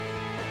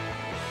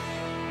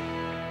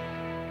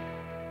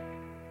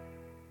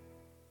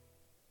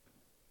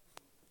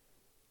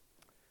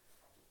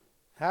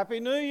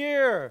Happy New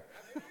Year.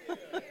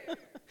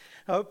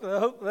 hope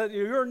that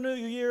your new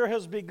year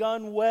has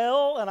begun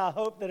well, and I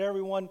hope that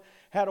everyone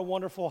had a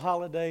wonderful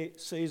holiday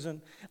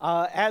season.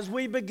 As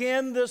we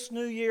begin this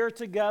new year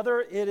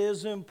together, it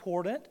is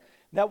important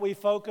that we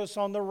focus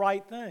on the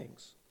right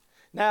things.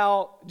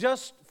 Now,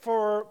 just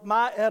for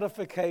my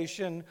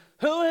edification,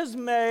 who has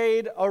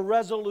made a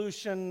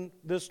resolution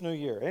this new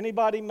year?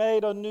 Anybody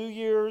made a New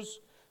Year's?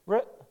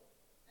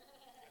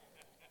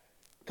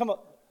 Come on.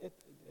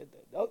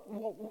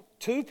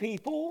 Two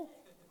people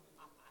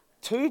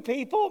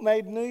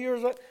made New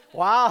Year's.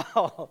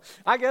 Wow.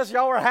 I guess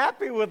y'all are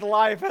happy with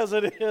life as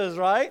it is,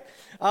 right?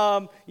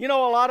 A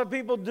lot of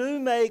people do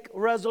make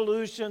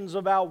resolutions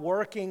about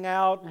working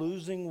out,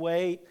 losing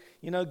weight,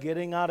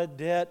 getting out of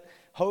debt.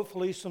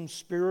 Hopefully some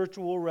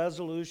spiritual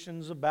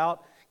resolutions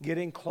about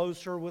getting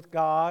closer with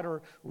God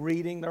or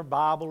reading their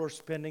Bible or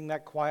spending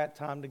that quiet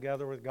time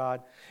together with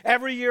God.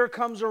 Every year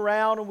comes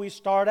around and we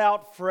start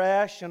out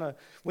fresh and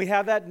we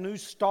have that new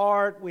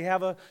start. We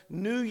have a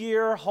new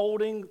year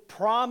holding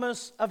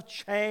promise of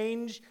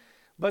change,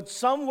 but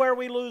somewhere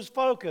we lose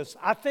focus.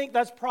 I think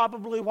that's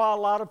probably why a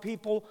lot of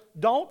people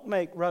don't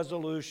make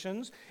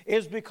resolutions,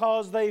 is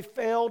because they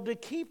failed to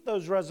keep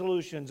those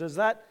resolutions. Is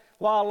that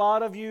why a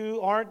lot of you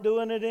aren't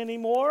doing it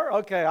anymore?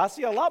 Okay, I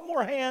see a lot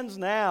more hands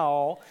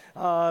now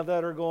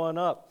that are going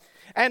up.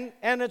 And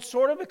it's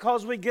sort of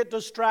because we get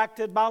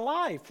distracted by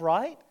life,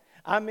 right?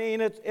 I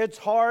mean, it's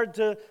hard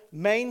to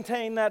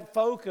maintain that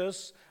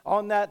focus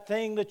on that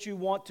thing that you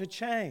want to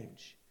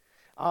change.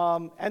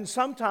 And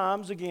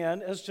sometimes,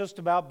 again, it's just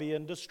about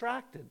being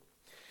distracted.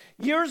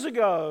 Years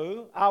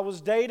ago, I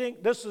was dating,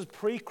 this is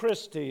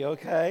pre-Christy,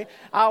 okay?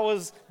 I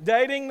was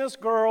dating this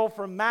girl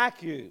from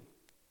Macu,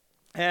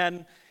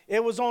 and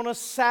it was on a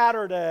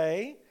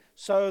Saturday,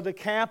 so the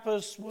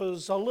campus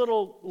was a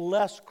little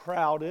less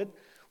crowded.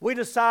 We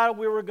decided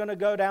we were going to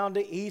go down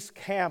to East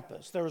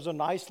Campus. There was a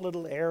nice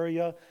little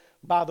area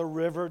by the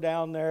river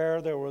down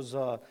there. There was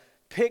a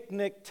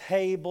picnic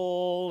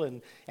table,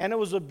 and it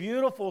was a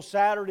beautiful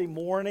Saturday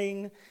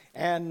morning.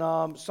 And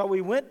so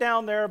we went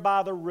down there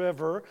by the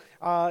river.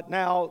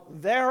 Now,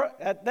 there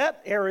at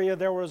that area,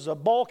 there was a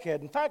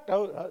bulkhead. In fact,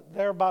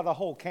 there by the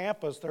whole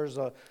campus, there's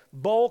a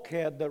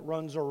bulkhead that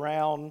runs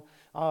around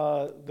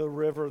the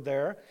river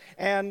there.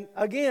 And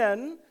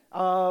again,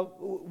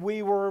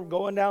 we were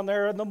going down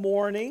there in the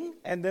morning,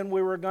 and then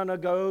we were going to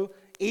go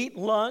eat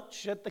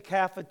lunch at the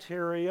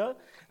cafeteria.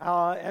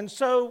 And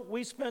so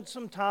we spent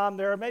some time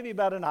there, maybe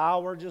about an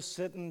hour, just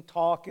sitting,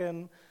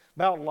 talking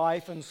about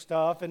life and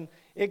stuff. And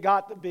it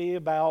got to be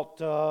about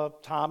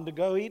time to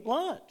go eat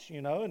lunch,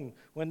 And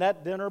when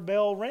that dinner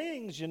bell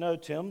rings,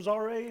 Tim's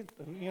already,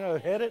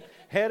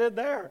 headed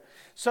there.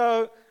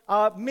 So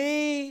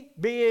me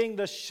being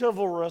the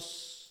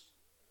chivalrous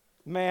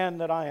man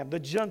that I am, the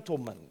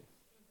gentleman,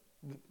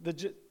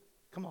 the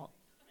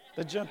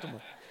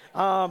gentleman.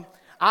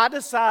 I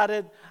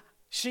decided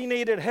she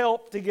needed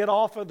help to get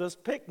off of this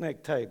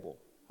picnic table.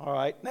 All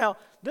right. Now,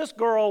 this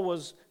girl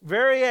was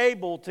very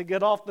able to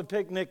get off the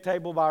picnic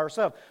table by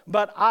herself,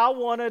 but I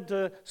wanted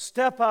to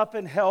step up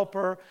and help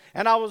her,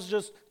 and I was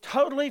just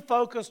totally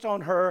focused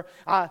on her.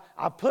 I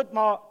put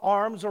my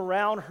arms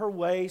around her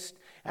waist,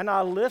 and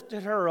I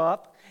lifted her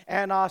up,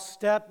 and I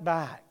stepped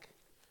back.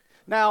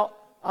 Now,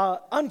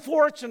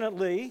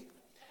 unfortunately,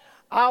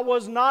 I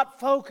was not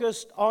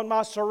focused on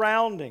my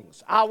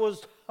surroundings. I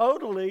was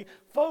totally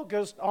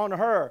focused on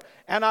her.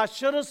 And I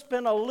should have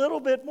spent a little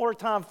bit more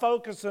time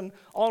focusing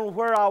on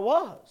where I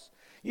was.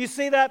 You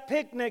see, that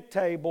picnic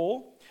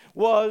table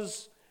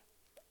was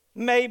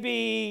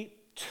maybe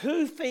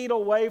 2 feet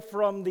away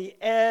from the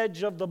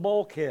edge of the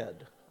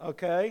bulkhead,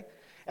 okay?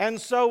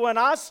 And so when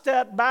I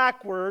stepped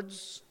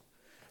backwards,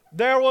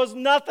 there was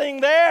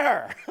nothing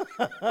there.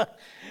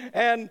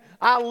 And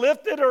I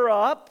lifted her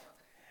up,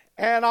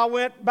 and I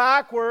went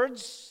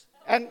backwards,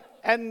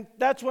 and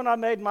that's when I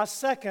made my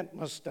second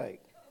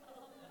mistake.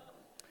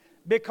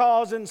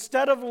 Because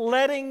instead of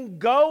letting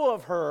go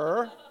of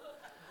her,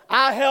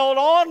 I held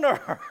on to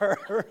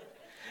her,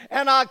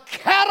 and I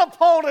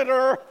catapulted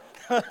her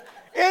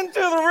into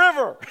the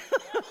river.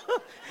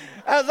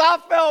 As I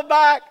fell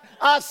back,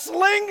 I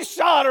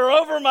slingshot her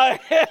over my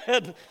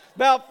head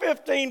about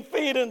 15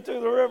 feet into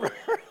the river.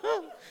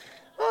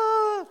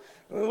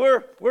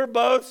 We're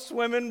both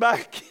swimming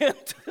back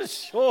into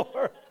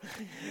shore.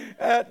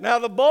 Now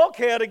the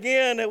bulkhead,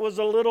 again, it was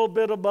a little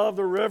bit above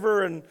the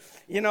river, and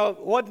it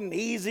wasn't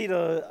easy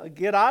to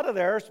get out of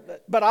there.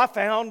 But I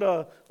found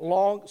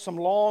some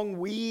long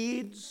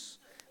weeds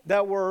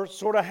that were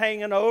sort of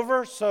hanging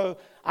over. So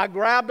I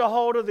grabbed a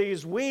hold of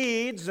these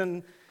weeds,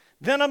 and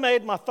then I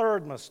made my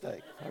third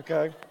mistake.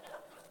 Okay.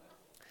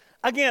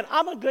 Again,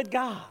 I'm a good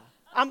guy.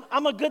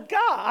 I'm a good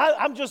guy.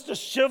 I'm just a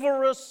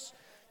chivalrous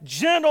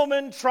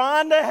gentleman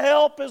trying to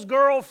help his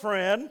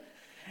girlfriend,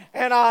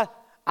 and I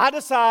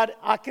decide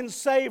I can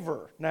save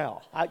her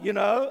now.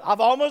 I've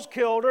almost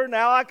killed her.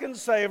 Now I can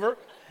save her.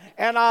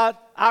 And I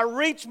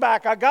reach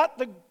back. I got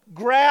the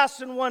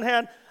grass in one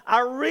hand.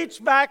 I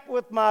reach back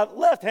with my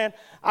left hand.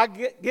 I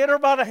get her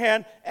by the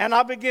hand, and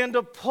I begin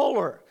to pull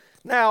her.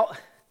 Now,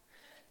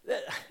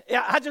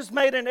 Yeah, I just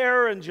made an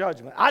error in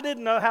judgment. I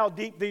didn't know how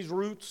deep these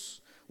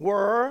roots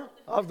were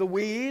of the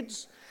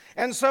weeds.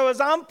 And so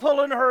as I'm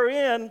pulling her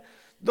in,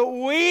 the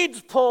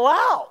weeds pull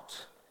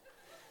out.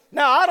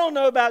 Now, I don't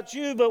know about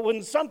you, but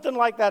when something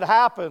like that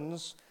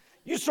happens,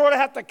 you sort of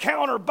have to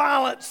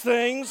counterbalance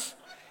things.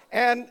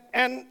 And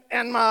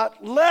my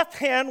left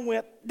hand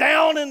went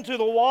down into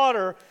the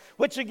water,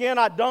 which again,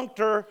 I dunked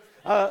her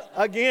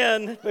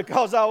again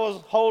because I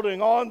was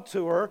holding on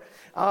to her.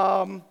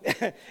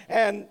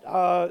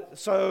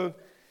 So,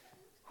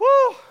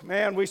 whew,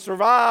 man, we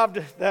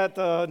survived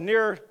that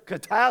near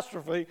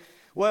catastrophe.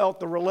 Well,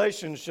 the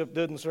relationship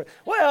didn't survive.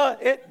 Well,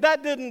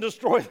 that didn't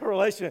destroy the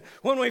relationship.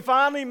 When we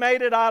finally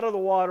made it out of the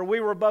water, we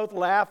were both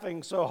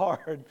laughing so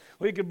hard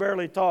we could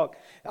barely talk.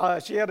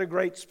 She had a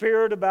great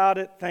spirit about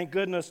it, thank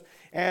goodness.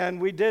 And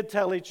we did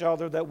tell each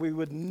other that we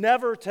would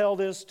never tell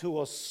this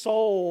to a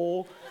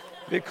soul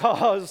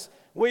because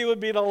we would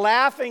be the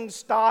laughing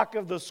stock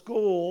of the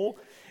school.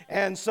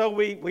 And so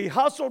we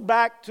hustled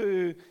back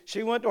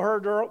she went to her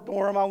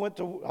dorm, I went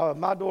to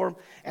my dorm,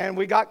 and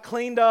we got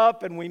cleaned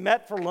up and we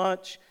met for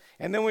lunch.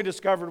 And then we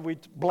discovered we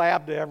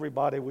blabbed to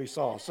everybody we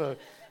saw. So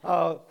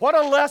what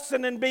a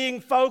lesson in being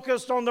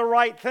focused on the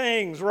right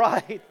things,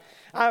 right?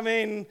 I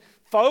mean,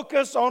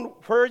 focus on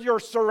where your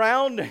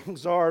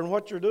surroundings are and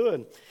what you're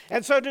doing.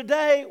 And so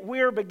today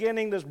we're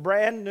beginning this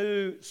brand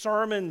new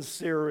sermon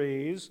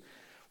series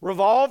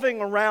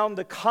revolving around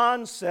the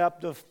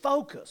concept of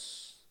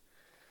focus.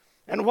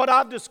 And what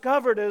I've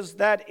discovered is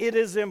that it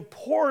is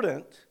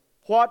important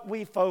what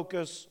we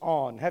focus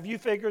on. Have you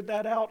figured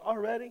that out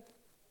already?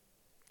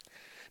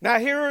 Now,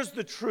 here is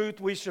the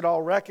truth we should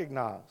all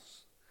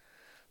recognize.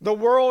 The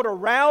world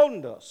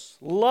around us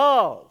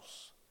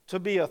loves to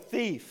be a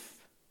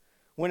thief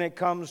when it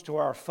comes to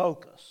our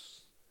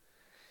focus.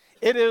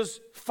 It is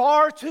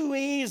far too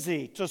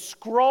easy to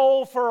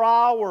scroll for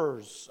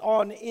hours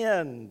on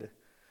end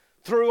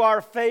through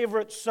our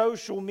favorite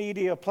social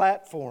media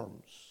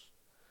platforms.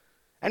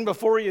 And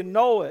before you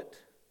know it,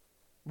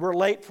 we're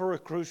late for a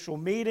crucial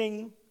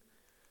meeting.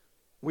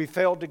 We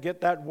failed to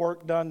get that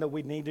work done that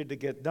we needed to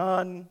get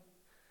done.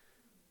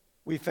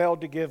 We failed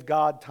to give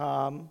God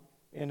time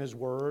in His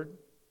Word.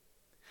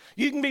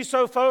 You can be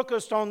so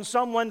focused on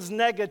someone's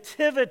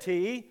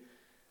negativity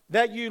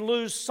that you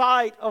lose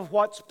sight of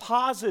what's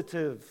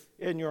positive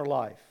in your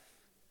life.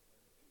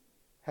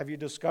 Have you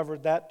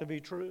discovered that to be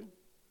true?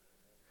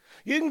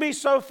 You can be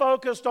so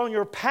focused on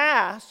your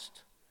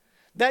past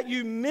that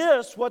you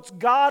miss what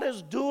God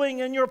is doing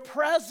in your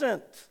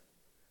present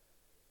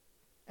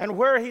and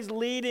where He's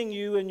leading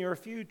you in your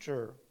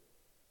future.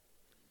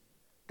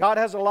 God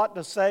has a lot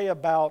to say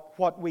about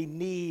what we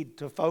need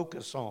to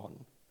focus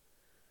on.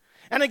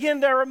 And again,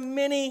 there are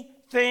many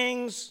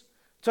things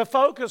to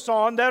focus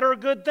on that are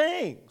good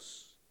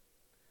things.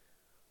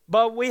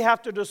 But we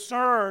have to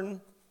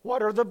discern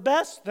what are the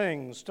best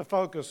things to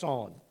focus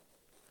on.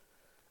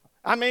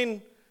 I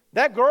mean,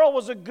 that girl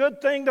was a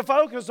good thing to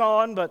focus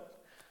on,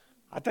 but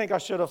I think I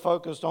should have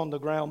focused on the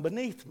ground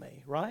beneath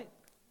me, right?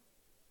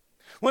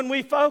 When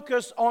we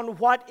focus on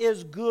what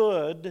is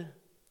good,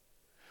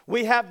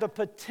 we have the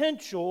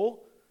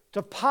potential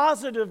to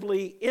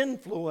positively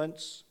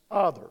influence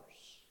others.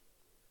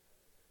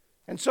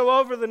 And so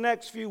over the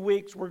next few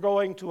weeks, we're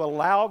going to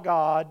allow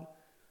God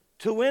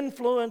to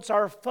influence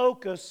our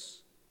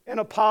focus in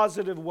a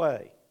positive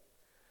way.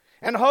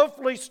 And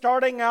hopefully,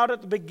 starting out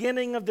at the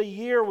beginning of the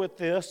year with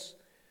this,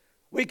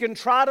 we can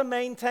try to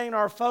maintain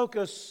our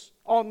focus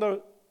on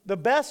the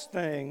best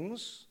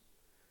things,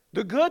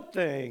 the good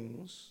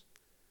things,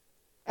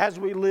 as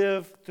we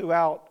live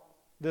throughout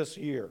this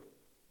year.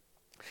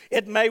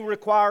 It may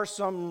require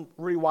some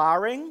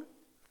rewiring,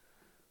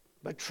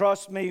 but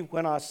trust me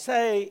when I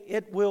say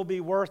it will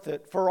be worth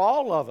it for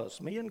all of us,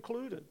 me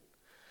included.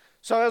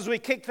 So as we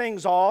kick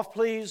things off,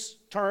 please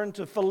turn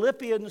to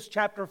Philippians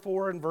chapter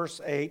 4 and verse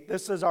 8.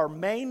 This is our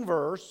main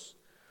verse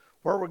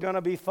where we're going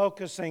to be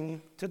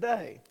focusing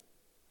today.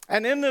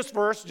 And in this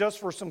verse, just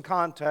for some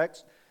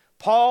context,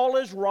 Paul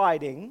is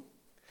writing,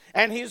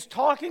 and he's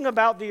talking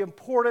about the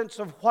importance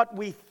of what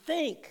we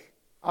think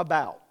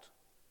about.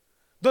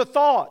 The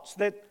thoughts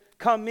that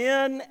come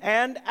in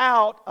and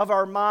out of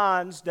our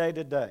minds day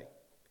to day.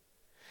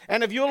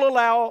 And if you'll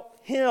allow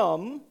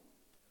him,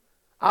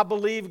 I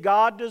believe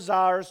God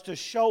desires to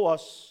show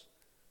us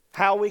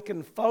how we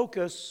can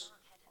focus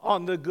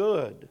on the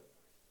good.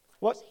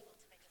 What?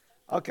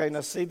 Okay,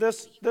 now see,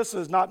 this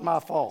is not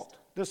my fault.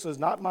 This is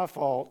not my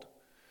fault.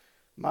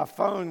 My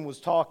phone was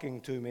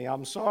talking to me.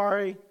 I'm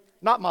sorry.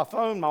 Not my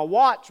phone, my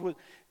watch was,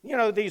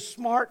 these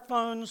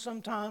smartphones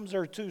sometimes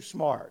they're too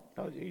smart.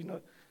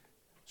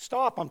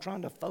 Stop, I'm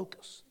trying to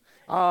focus.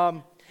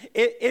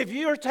 If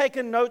you're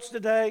taking notes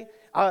today,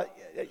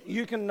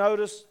 you can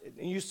notice,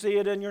 you see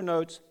it in your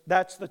notes,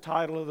 that's the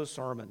title of the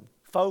sermon,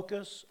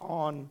 Focus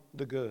on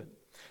the Good.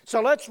 So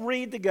let's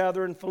read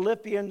together in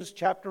Philippians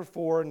chapter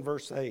 4 and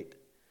verse 8.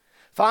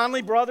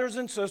 Finally, brothers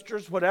and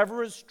sisters,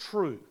 whatever is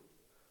true,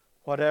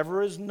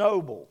 whatever is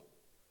noble,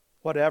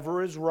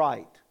 whatever is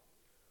right,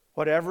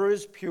 whatever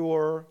is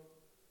pure,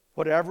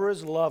 whatever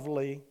is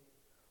lovely,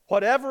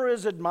 whatever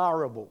is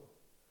admirable,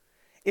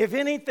 if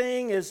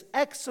anything is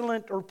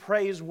excellent or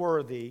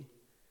praiseworthy,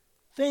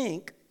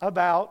 think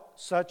about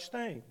such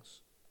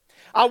things.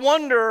 I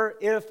wonder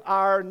if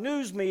our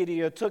news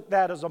media took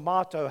that as a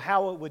motto,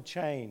 how it would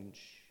change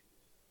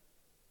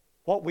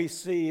what we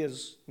see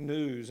as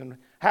news and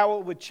how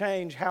it would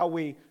change how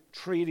we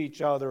treat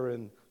each other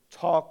and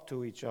talk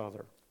to each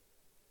other.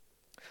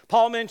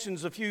 Paul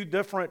mentions a few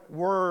different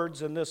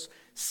words in this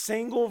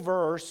single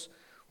verse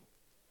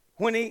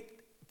when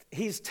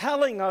he's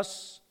telling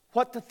us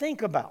what to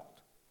think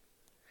about.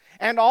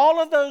 And all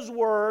of those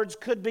words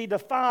could be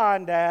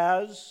defined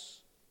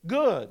as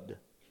good.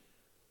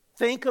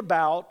 Think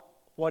about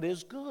what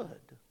is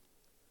good.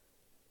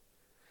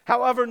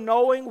 However,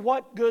 knowing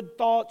what good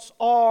thoughts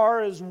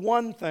are is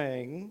one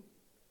thing.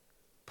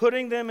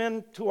 Putting them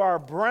into our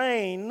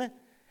brain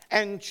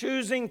and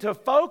choosing to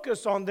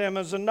focus on them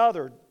is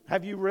another.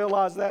 Have you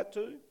realized that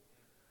too?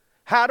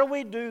 How do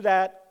we do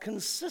that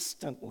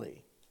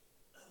consistently?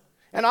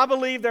 And I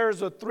believe there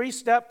is a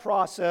 3-step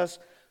process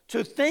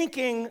to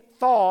thinking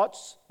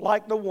thoughts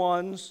like the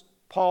ones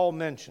Paul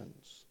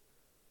mentions.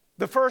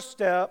 The first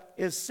step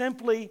is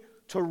simply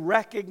to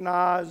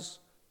recognize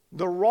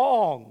the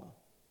wrong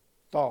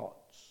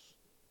thoughts.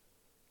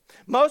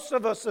 Most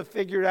of us have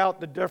figured out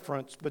the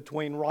difference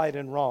between right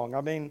and wrong. I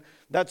mean,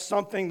 that's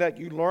something that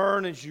you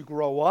learn as you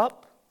grow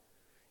up.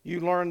 You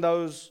learn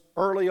those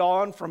early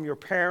on from your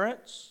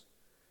parents.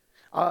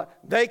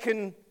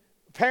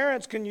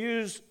 Parents can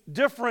use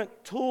different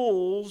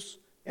tools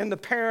in the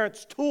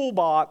parent's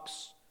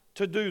toolbox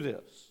to do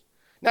this.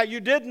 Now, you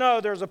did know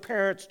there's a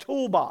parent's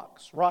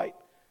toolbox, right?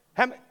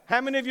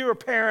 How many of you are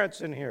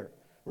parents in here?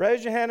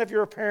 Raise your hand if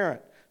you're a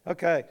parent.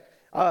 Okay.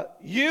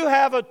 You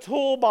have a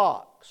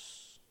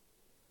toolbox.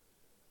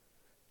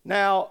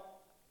 Now,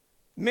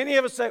 many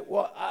of us say,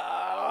 well,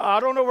 I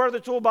don't know where the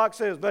toolbox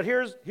is, but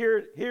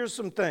here's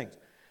some things.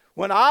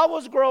 When I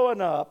was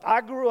growing up, I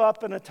grew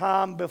up in a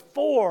time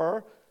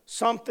before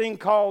something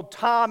called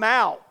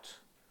timeout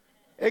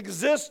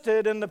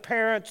existed in the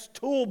parent's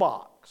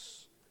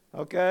toolbox,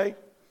 okay?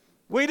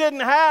 We didn't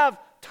have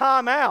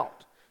timeout.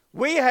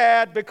 We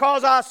had,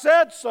 because I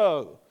said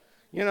so,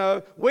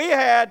 we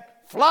had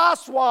fly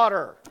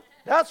swatter.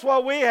 That's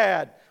what we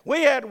had.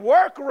 We had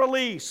work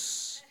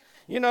release.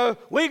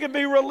 We could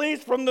be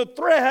released from the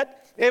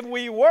threat if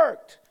we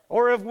worked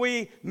or if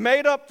we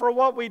made up for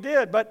what we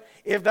did. But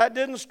if that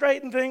didn't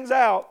straighten things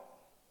out,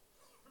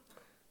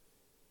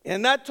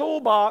 in that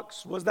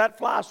toolbox was that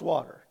fly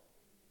swatter,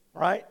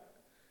 right?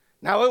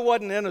 Now, it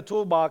wasn't in a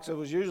toolbox. It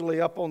was usually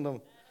up on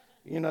the,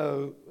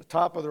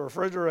 top of the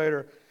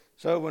refrigerator.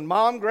 So when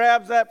Mom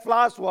grabs that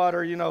fly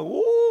swatter,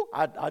 woo,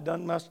 I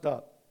done messed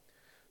up.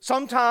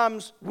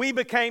 Sometimes we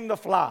became the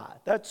fly.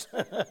 That's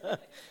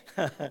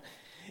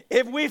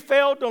if we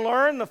failed to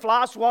learn, the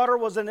fly swatter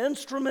was an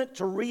instrument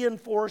to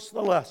reinforce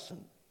the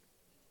lesson.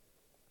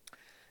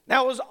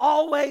 Now, it was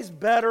always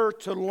better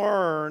to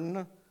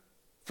learn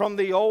from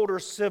the older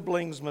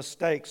siblings'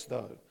 mistakes,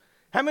 though.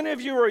 How many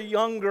of you are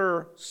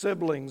younger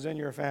siblings in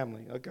your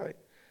family? Okay.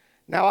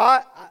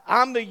 Now,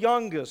 I'm the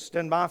youngest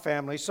in my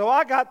family, so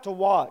I got to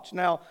watch.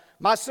 Now,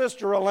 my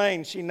sister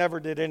Elaine, she never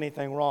did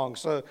anything wrong,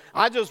 so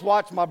I just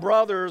watched my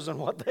brothers and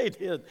what they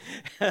did.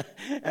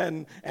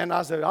 and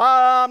I said,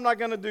 I'm not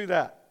going to do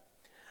that.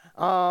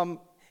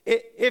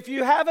 If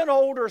you have an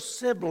older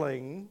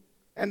sibling,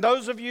 and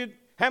those of you,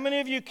 how many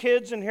of you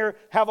kids in here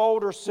have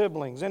older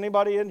siblings?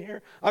 Anybody in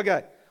here?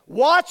 Okay.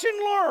 Watch and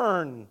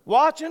learn.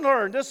 Watch and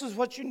learn. This is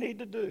what you need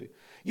to do.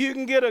 You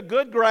can get a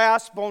good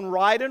grasp on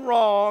right and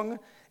wrong,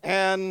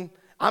 and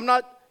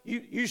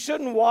you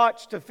shouldn't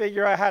watch to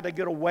figure out how to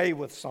get away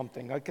with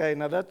something. Okay,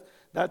 now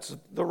that's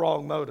the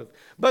wrong motive.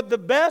 But the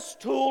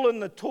best tool in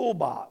the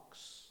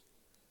toolbox,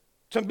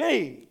 to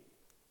me,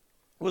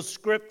 was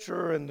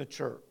Scripture and the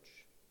church.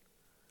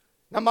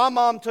 Now, my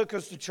mom took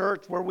us to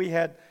church where we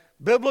had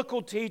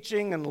biblical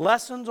teaching and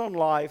lessons on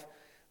life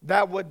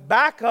that would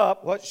back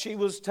up what she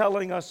was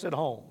telling us at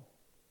home.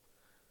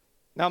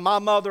 Now, my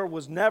mother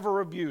was never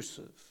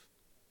abusive,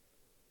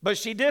 but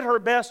she did her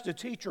best to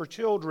teach her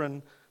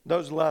children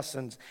those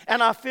lessons.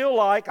 And I feel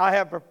like I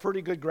have a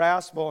pretty good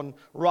grasp on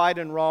right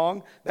and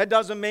wrong. That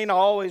doesn't mean I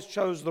always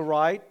chose the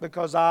right,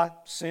 because I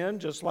sin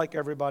just like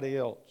everybody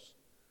else.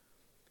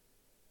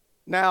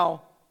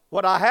 Now,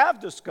 what I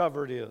have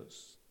discovered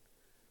is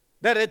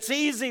that it's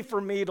easy for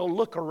me to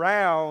look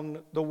around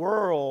the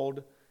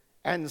world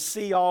and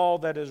see all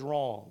that is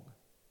wrong.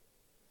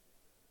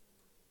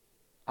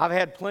 I've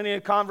had plenty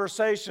of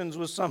conversations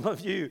with some of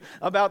you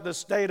about the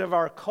state of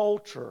our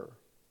culture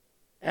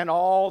and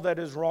all that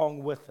is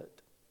wrong with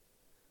it.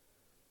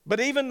 But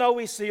even though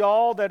we see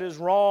all that is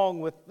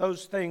wrong with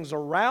those things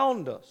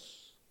around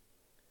us,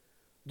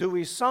 do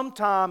we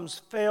sometimes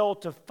fail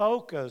to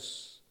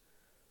focus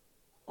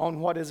on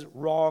what is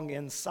wrong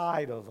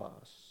inside of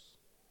us?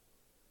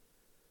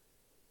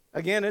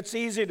 Again, it's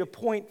easy to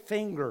point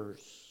fingers,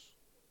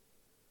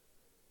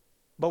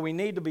 but we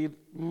need to be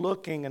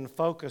looking and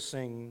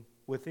focusing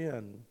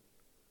within.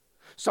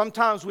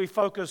 Sometimes we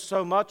focus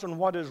so much on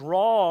what is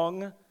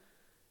wrong,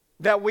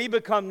 that we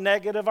become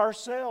negative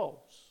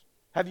ourselves.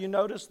 Have you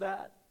noticed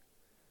that?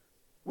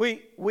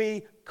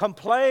 We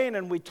complain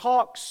and we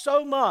talk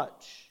so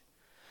much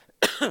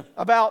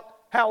about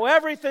how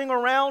everything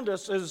around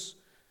us is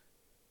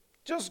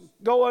just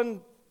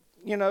going,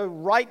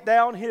 right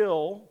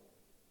downhill,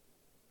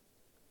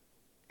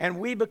 and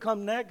we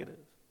become negative.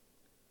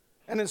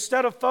 And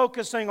instead of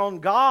focusing on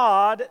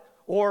God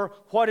or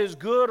what is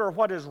good or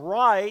what is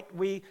right,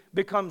 we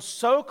become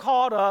so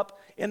caught up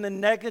in the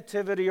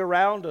negativity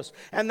around us.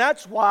 And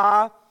that's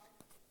why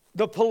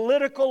the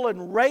political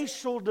and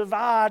racial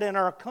divide in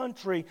our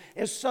country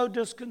is so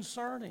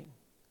disconcerting.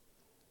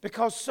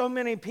 Because so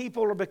many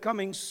people are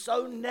becoming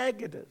so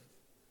negative.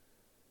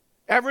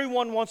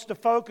 Everyone wants to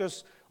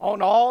focus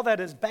on all that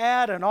is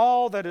bad and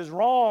all that is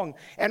wrong.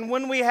 And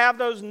when we have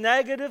those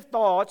negative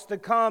thoughts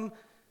that come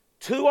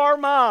to our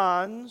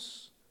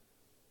minds,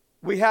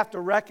 we have to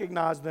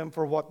recognize them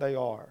for what they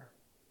are.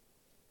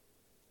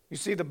 You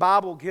see, the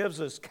Bible gives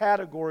us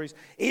categories,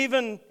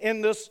 even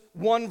in this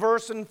one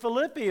verse in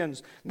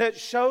Philippians, that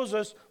shows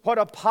us what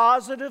a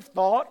positive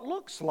thought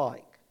looks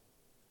like.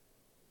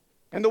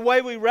 And the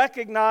way we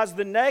recognize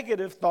the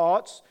negative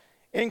thoughts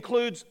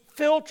includes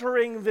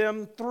filtering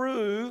them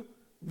through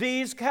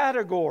these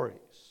categories.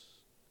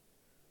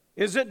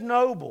 Is it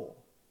noble?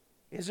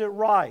 Is it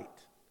right?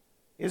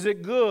 Is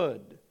it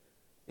good?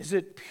 Is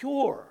it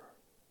pure?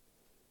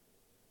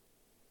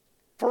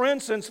 For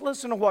instance,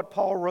 listen to what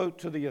Paul wrote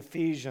to the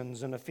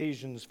Ephesians in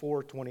Ephesians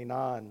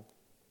 4:29.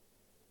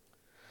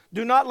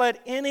 Do not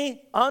let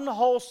any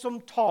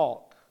unwholesome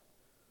talk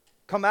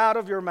come out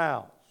of your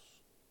mouths.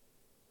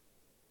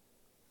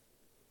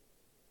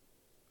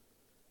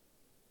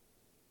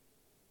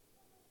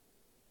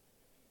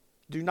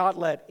 Do not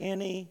let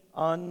any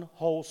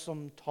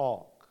unwholesome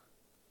talk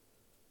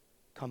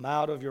come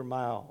out of your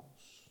mouths,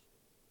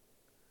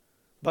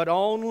 but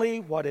only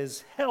what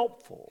is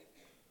helpful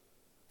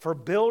for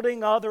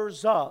building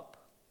others up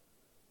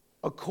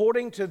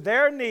according to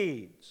their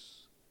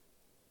needs,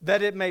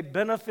 that it may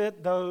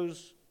benefit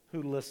those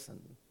who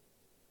listen.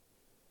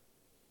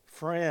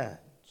 Friends,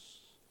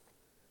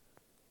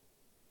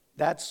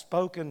 that's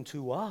spoken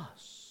to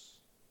us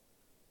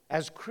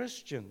as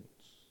Christians.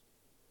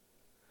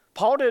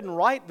 Paul didn't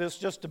write this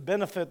just to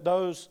benefit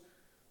those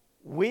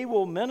we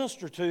will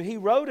minister to. He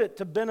wrote it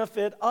to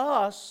benefit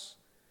us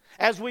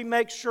as we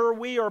make sure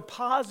we are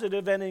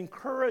positive and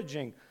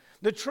encouraging.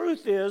 The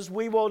truth is,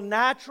 we will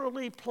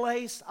naturally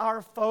place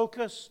our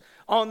focus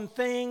on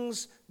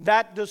things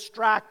that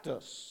distract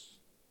us.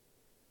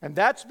 And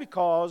that's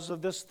because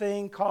of this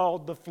thing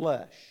called the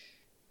flesh.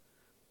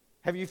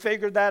 Have you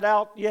figured that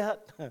out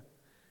yet?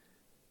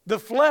 The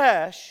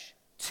flesh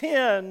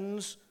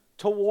tends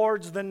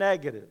towards the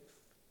negative.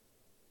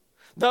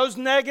 Those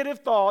negative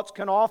thoughts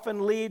can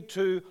often lead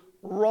to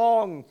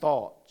wrong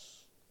thoughts.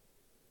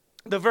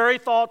 The very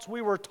thoughts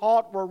we were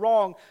taught were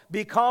wrong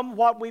become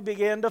what we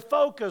begin to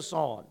focus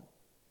on.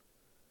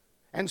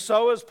 And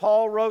so as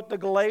Paul wrote the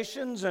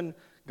Galatians in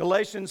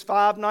Galatians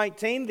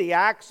 5:19, the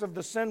acts of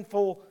the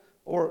sinful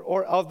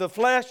or of the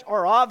flesh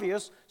are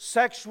obvious: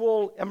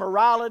 sexual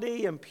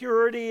immorality,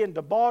 impurity and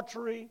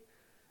debauchery,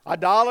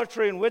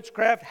 idolatry and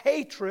witchcraft,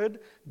 hatred,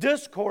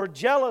 discord,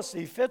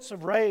 jealousy, fits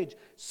of rage,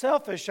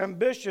 selfish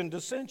ambition,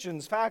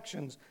 dissensions,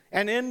 factions,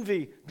 and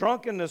envy,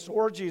 drunkenness,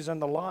 orgies,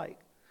 and the like.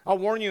 I'll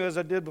warn you, as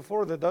I did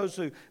before, that those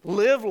who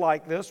live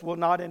like this will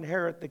not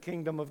inherit the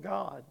kingdom of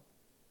God.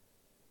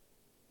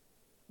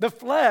 The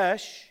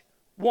flesh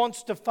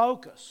wants to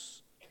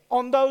focus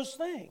on those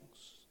things.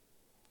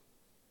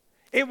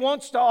 It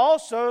wants to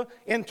also,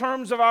 in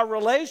terms of our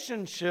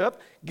relationship,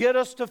 get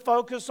us to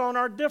focus on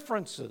our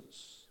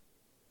differences.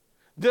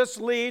 This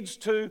leads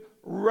to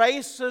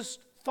racist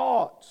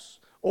thoughts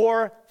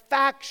or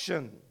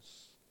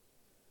factions.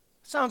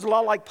 Sounds a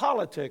lot like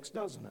politics,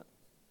 doesn't it?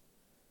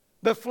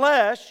 The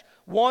flesh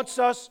wants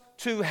us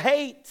to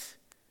hate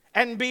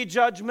and be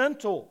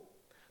judgmental.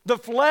 The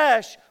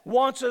flesh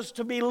wants us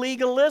to be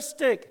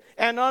legalistic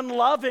and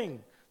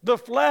unloving. The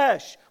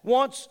flesh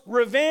wants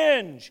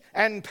revenge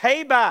and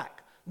payback.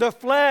 The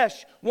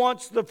flesh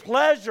wants the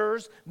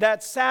pleasures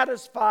that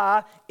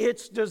satisfy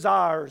its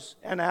desires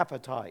and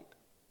appetite.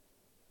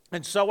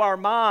 And so our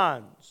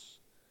minds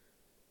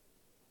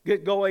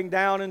get going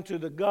down into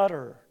the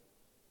gutter.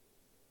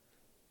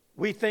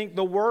 We think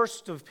the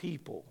worst of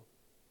people.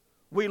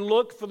 We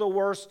look for the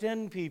worst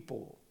in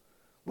people.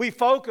 We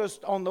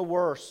focused on the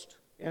worst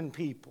in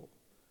people.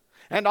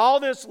 And all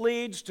this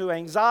leads to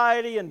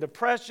anxiety and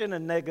depression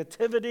and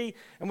negativity,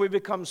 and we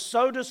become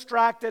so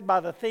distracted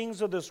by the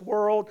things of this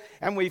world,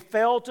 and we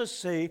fail to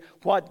see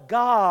what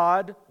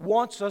God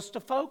wants us to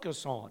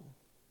focus on.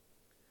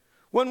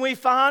 When we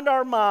find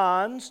our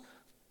minds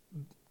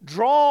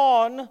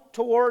drawn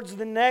towards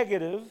the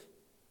negative,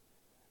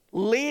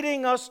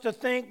 leading us to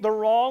think the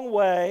wrong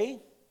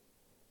way,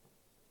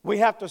 we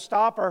have to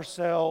stop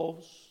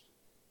ourselves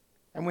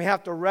and we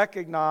have to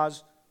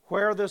recognize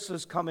where this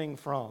is coming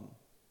from.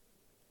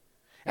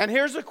 And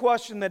here's a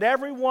question that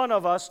every one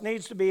of us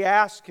needs to be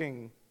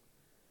asking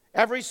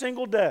every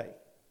single day.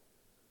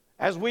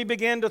 as we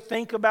begin to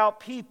think about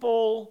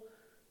people,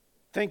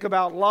 think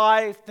about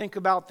life, think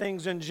about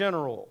things in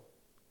general?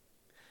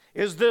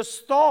 Is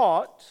this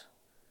thought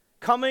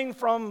coming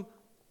from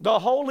the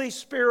Holy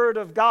Spirit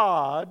of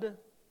God,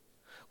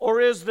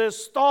 or is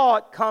this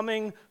thought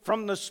coming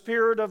from the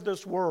spirit of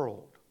this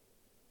world?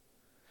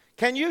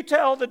 Can you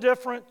tell the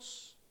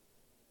difference?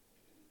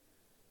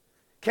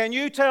 Can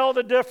you tell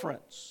the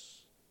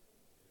difference?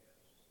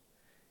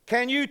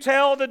 Can you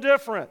tell the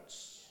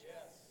difference?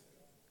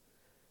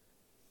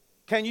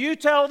 Can you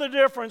tell the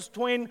difference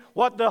between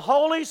what the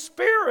Holy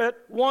Spirit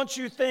wants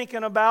you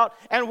thinking about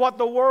and what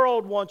the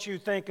world wants you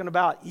thinking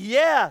about?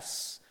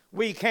 Yes,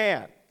 we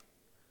can.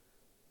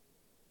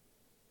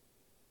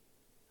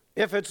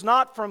 If it's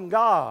not from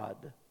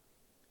God,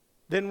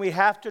 then we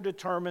have to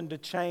determine to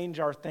change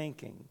our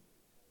thinking.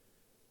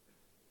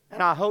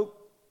 And I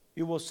hope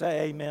you will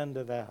say amen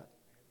to that.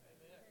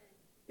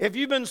 If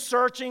you've been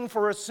searching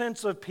for a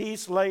sense of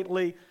peace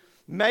lately,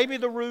 maybe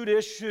the root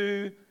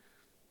issue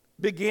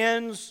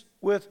begins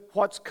with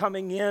what's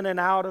coming in and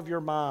out of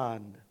your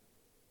mind.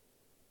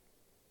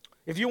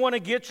 If you want to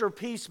get your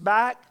peace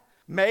back,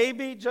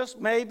 maybe, just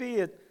maybe,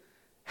 it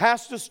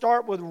has to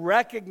start with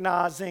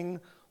recognizing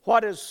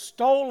what has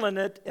stolen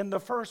it in the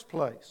first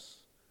place.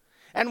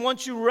 And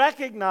once you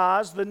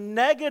recognize the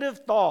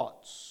negative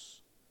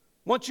thoughts,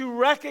 once you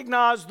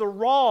recognize the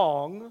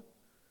wrong,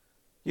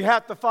 you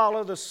have to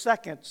follow the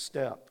second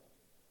step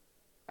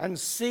and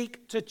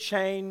seek to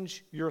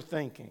change your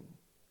thinking.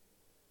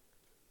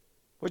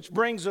 Which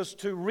brings us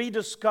to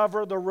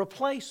rediscover the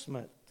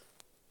replacement.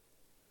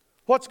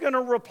 What's going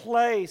to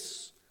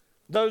replace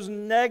those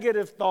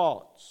negative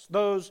thoughts,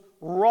 those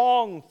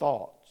wrong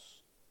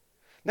thoughts?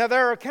 Now,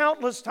 there are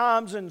countless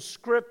times in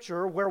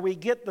Scripture where we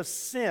get the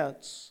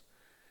sense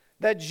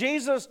that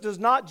Jesus does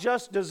not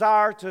just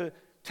desire to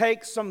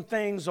take some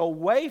things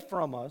away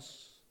from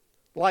us,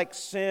 like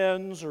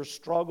sins or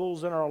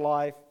struggles in our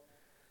life,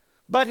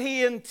 but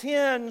He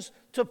intends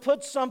to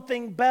put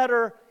something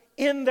better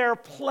in their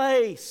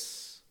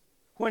place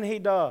when He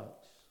does.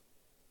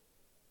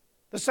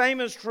 The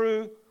same is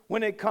true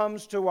when it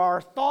comes to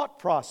our thought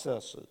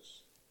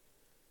processes.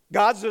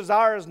 God's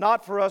desire is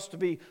not for us to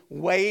be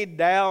weighed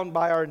down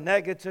by our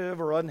negative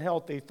or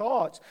unhealthy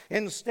thoughts.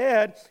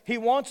 Instead, He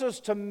wants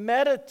us to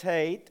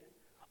meditate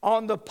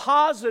on the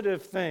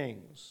positive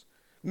things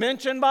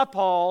mentioned by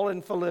Paul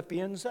in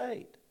Philippians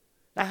 8.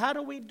 Now, how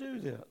do we do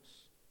this?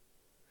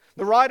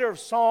 The writer of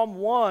Psalm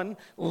 1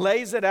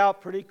 lays it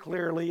out pretty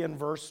clearly in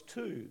verse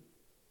 2.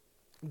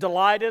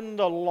 Delight in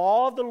the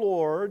law of the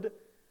Lord,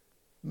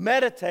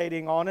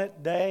 meditating on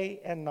it day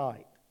and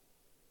night.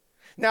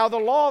 Now, the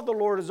law of the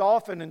Lord is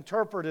often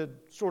interpreted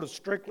sort of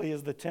strictly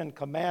as the Ten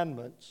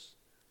Commandments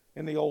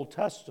in the Old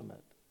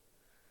Testament.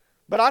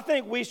 But I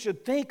think we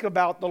should think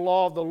about the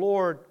law of the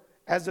Lord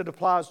as it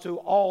applies to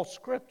all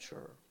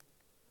Scripture.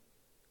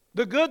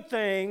 The good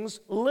things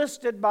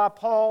listed by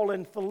Paul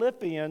in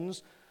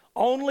Philippians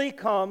only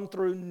come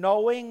through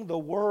knowing the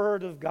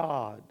Word of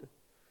God.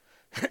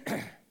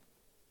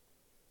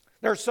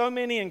 There are so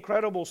many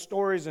incredible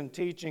stories and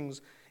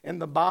teachings in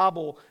the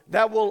Bible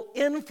that will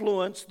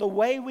influence the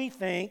way we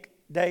think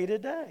day to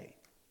day.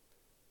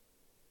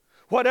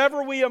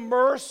 Whatever we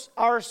immerse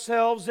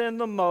ourselves in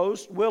the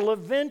most will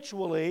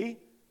eventually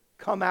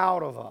come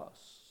out of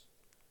us.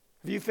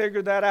 Have you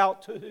figured that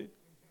out too?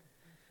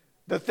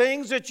 The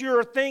things that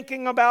you're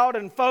thinking about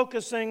and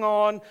focusing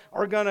on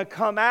are going to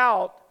come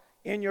out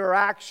in your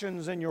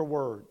actions and your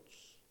words.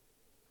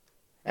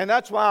 And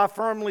that's why I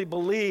firmly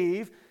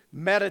believe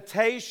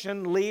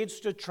meditation leads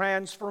to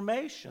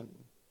transformation.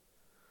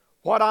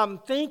 What I'm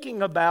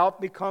thinking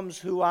about becomes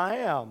who I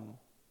am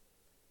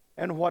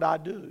and what I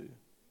do.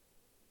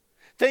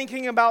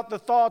 Thinking about the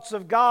thoughts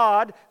of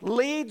God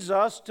leads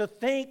us to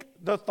think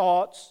the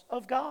thoughts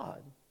of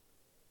God.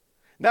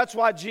 That's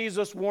why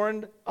Jesus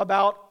warned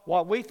about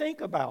what we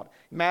think about.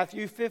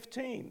 Matthew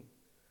 15.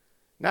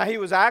 Now, He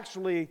was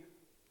actually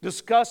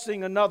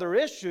discussing another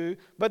issue,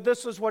 but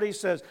this is what He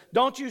says.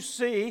 Don't you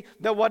see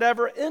that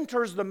whatever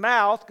enters the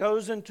mouth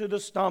goes into the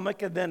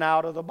stomach and then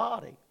out of the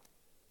body?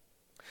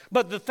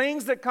 But the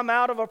things that come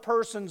out of a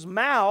person's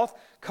mouth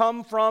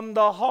come from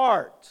the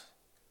heart,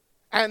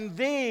 and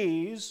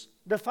these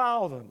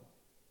defile them.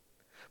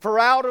 For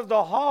out of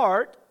the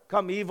heart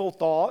come evil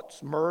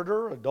thoughts,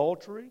 murder,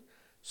 adultery,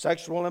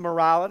 sexual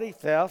immorality,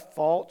 theft,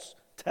 false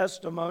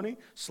testimony,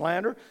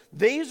 slander.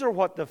 These are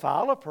what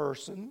defile a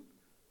person,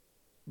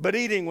 but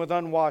eating with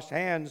unwashed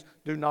hands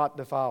do not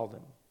defile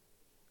them.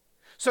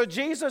 So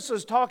Jesus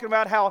is talking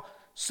about how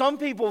some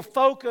people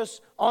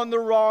focus on the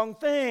wrong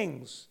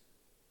things.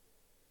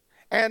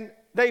 And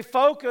they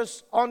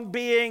focus on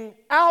being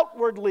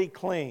outwardly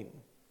clean.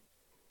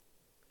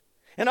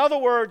 In other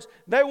words,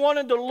 they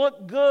wanted to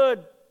look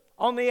good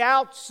on the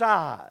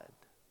outside.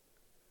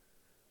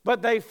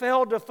 But they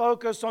failed to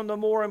focus on the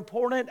more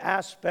important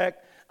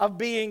aspect of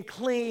being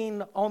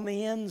clean on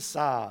the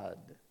inside.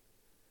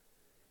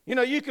 You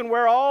know, you can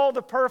wear all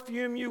the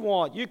perfume you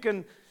want. You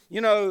can,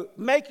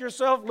 make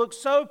yourself look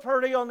so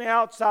pretty on the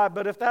outside,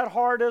 but if that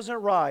heart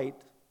isn't right,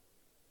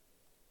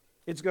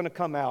 it's going to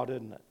come out,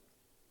 isn't it?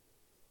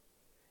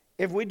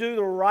 If we do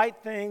the right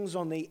things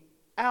on the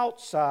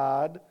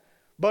outside,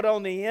 but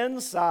on the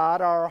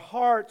inside our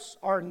hearts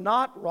are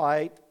not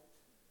right,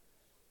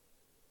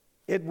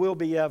 it will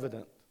be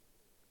evident.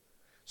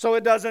 So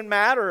it doesn't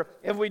matter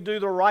if we do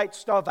the right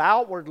stuff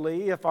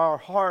outwardly, if our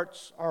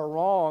hearts are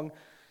wrong.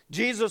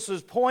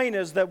 Jesus' point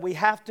is that we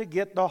have to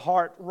get the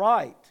heart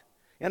right.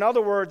 In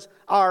other words,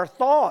 our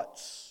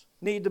thoughts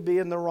need to be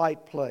in the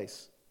right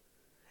place.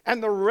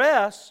 And the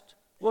rest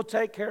will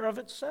take care of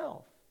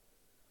itself.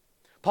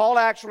 Paul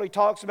actually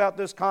talks about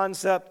this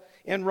concept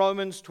in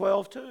Romans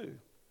 12:2.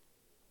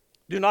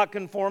 Do not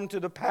conform to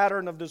the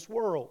pattern of this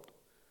world,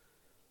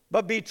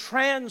 but be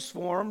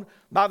transformed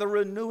by the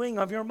renewing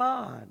of your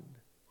mind.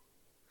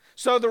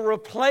 So the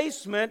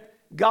replacement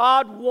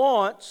God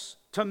wants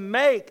to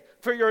make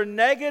for your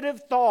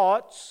negative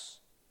thoughts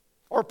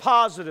are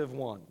positive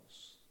ones.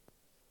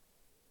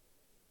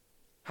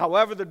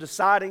 However, the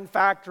deciding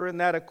factor in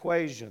that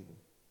equation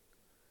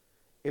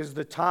is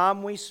the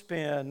time we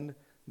spend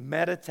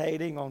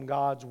meditating on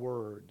God's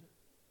Word,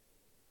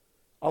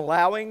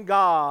 allowing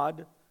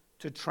God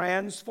to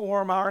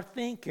transform our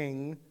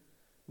thinking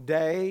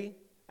day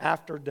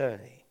after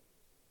day.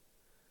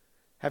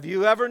 Have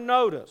you ever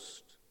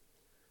noticed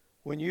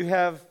when you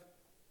have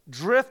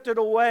drifted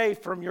away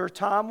from your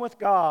time with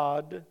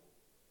God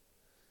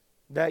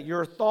that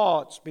your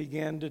thoughts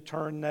begin to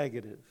turn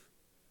negative?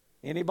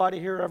 Anybody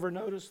here ever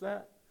notice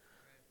that?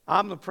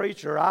 I'm the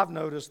preacher. I've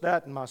noticed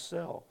that in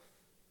myself.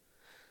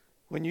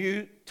 When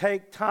you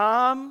take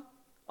time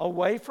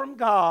away from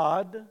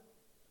God,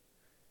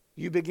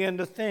 you begin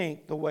to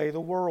think the way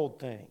the world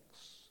thinks.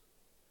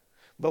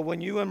 But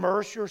when you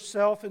immerse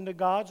yourself into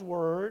God's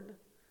Word,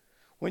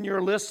 when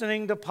you're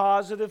listening to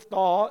positive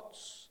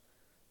thoughts,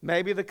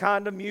 maybe the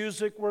kind of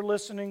music we're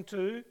listening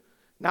to.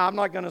 Now, I'm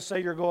not going to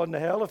say you're going to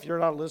hell if you're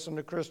not listening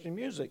to Christian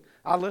music.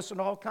 I listen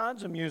to all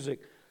kinds of music.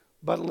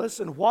 But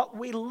listen, what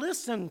we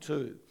listen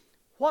to,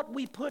 what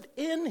we put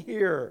in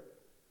here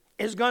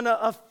is going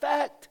to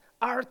affect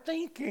our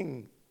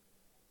thinking.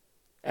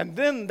 And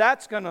then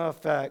that's going to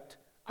affect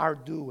our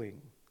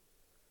doing.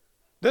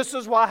 This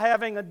is why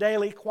having a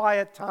daily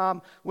quiet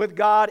time with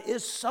God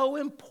is so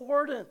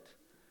important.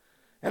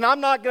 And I'm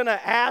not going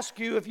to ask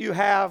you if you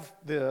have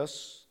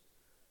this,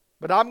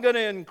 but I'm going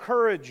to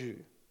encourage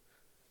you.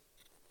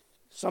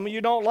 Some of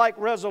you don't like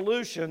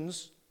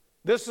resolutions.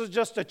 This is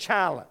just a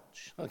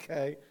challenge,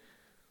 okay?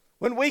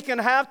 When we can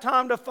have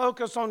time to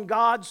focus on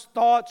God's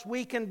thoughts,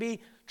 we can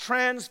be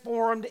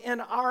transformed in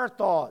our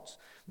thoughts.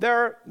 There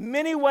are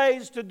many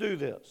ways to do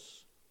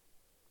this,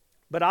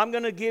 but I'm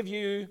going to give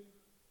you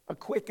a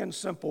quick and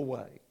simple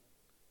way.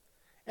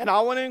 And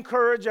I want to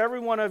encourage every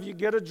one of you,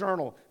 get a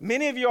journal.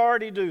 Many of you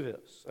already do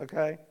this,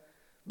 okay?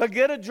 But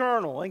get a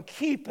journal and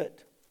keep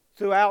it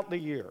throughout the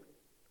year.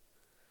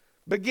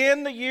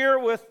 Begin the year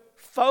with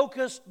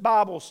focused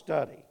Bible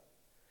study.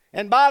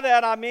 And by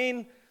that I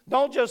mean,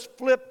 don't just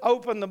flip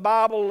open the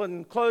Bible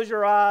and close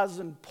your eyes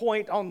and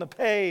point on the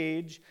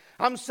page.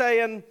 I'm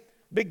saying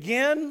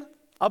begin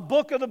a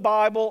book of the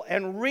Bible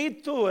and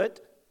read through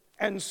it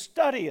and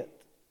study it.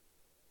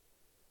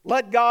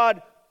 Let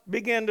God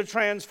begin to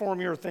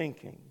transform your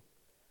thinking.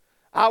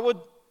 I would,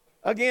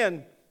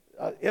 again,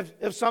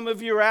 if some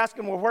of you are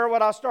asking, well, where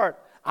would I start?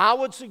 I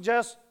would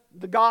suggest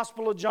the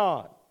Gospel of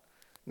John.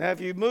 Now, if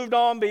you've moved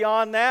on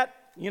beyond that,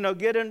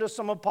 get into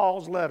some of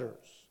Paul's letters.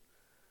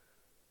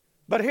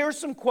 But here's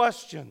some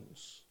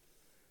questions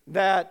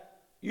that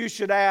you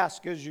should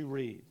ask as you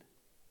read.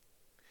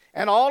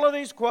 And all of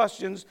these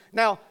questions,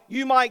 now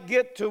you might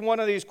get to one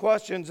of these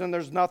questions and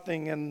there's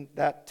nothing in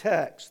that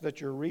text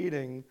that you're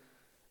reading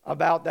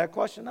about that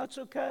question. That's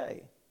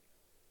okay.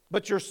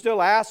 But you're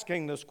still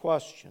asking this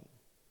question.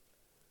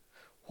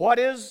 What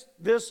is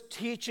this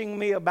teaching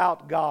me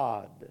about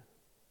God?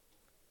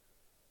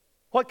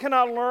 What can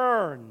I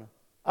learn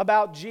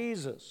about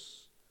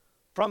Jesus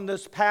from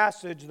this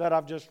passage that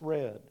I've just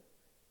read?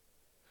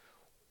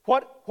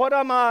 What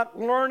am I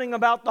learning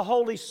about the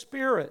Holy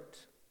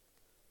Spirit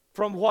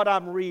from what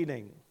I'm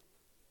reading?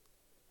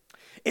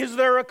 Is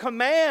there a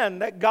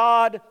command that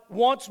God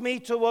wants me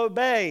to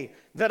obey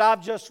that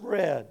I've just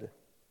read?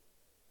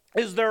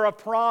 Is there a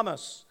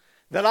promise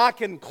that I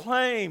can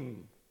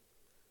claim?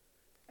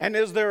 And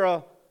is there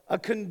a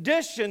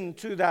condition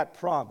to that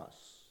promise?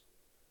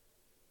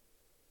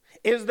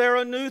 Is there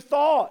a new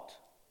thought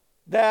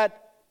that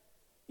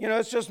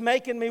it's just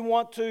making me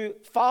want to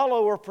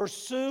follow or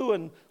pursue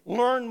and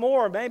learn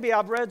more? Maybe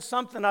I've read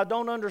something, I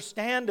don't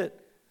understand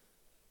it.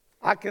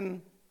 I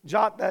can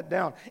jot that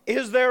down.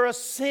 Is there a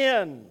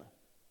sin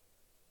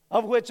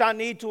of which I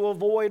need to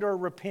avoid or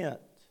repent?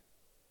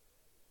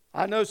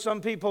 I know some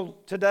people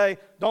today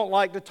don't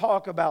like to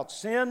talk about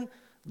sin,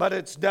 but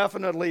it's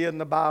definitely in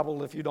the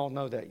Bible if you don't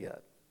know that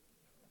yet.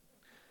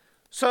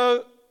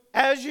 So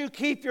as you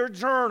keep your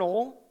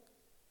journal,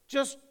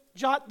 just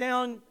jot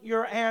down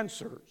your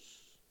answers.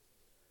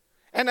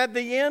 And at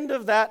the end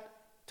of that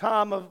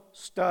time of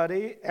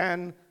study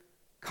and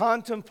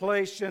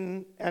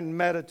contemplation and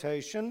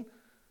meditation,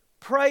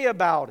 pray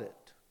about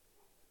it.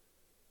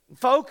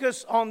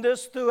 Focus on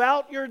this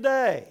throughout your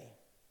day.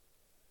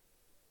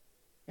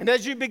 And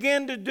as you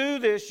begin to do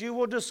this, you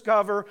will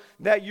discover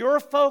that your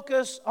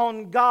focus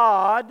on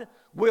God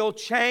will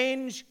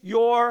change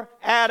your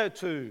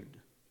attitude.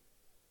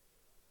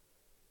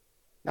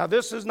 Now,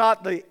 this is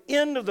not the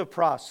end of the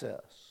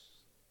process.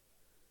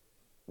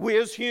 We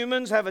as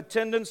humans have a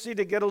tendency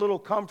to get a little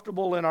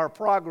comfortable in our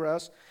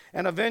progress,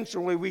 and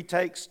eventually we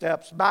take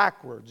steps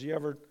backwards.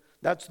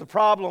 That's the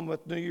problem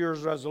with New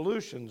Year's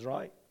resolutions,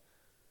 right?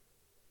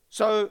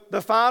 So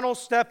the final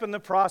step in the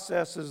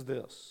process is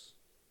this: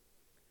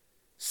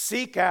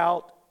 seek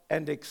out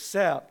and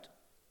accept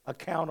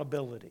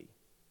accountability.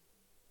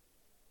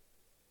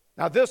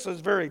 Now, this is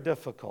very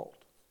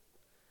difficult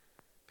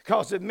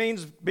because it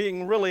means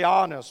being really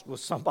honest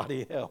with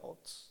somebody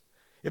else.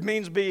 It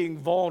means being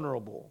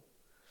vulnerable.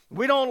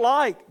 We don't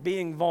like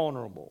being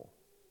vulnerable.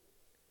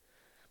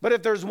 But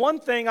if there's one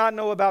thing I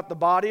know about the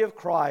body of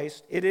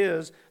Christ, it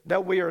is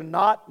that we are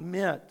not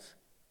meant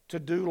to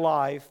do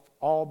life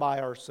all by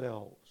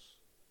ourselves.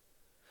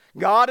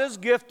 God has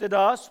gifted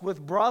us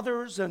with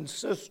brothers and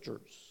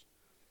sisters,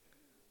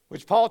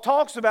 which Paul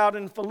talks about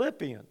in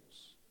Philippians,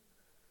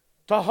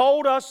 to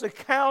hold us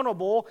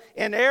accountable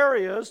in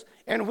areas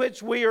in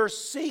which we are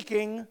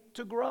seeking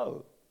to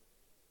grow.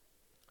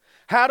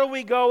 How do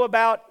we go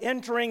about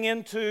entering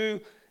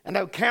into an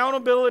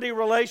accountability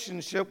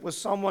relationship with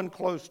someone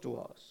close to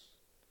us?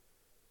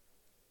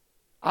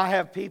 I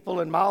have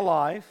people in my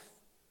life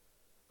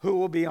who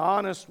will be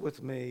honest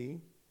with me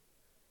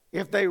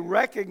if they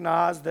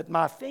recognize that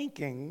my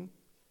thinking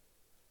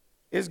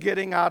is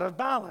getting out of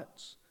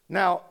balance.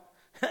 Now,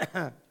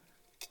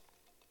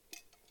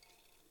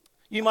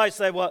 you might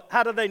say, well,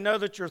 how do they know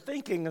that your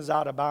thinking is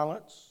out of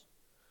balance?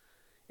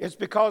 It's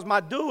because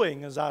my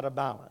doing is out of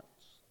balance.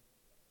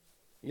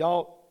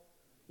 Y'all,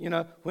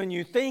 when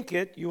you think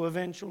it, you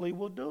eventually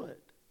will do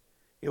it.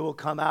 It will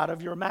come out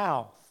of your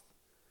mouth.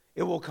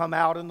 It will come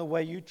out in the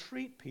way you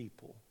treat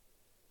people.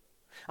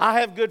 I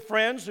have good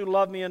friends who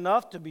love me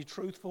enough to be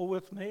truthful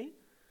with me.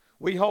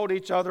 We hold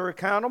each other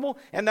accountable,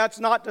 and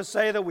that's not to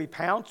say that we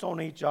pounce on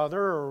each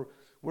other or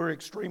we're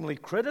extremely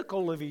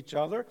critical of each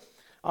other.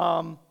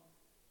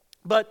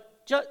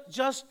 But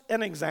just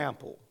an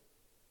example.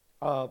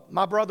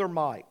 My brother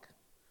Mike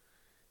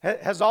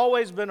has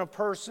always been a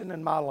person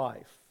in my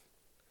life.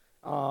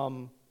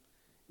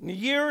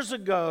 Years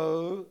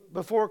ago,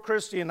 before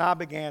Christy and I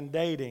began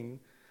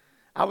dating,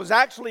 I was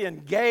actually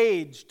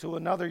engaged to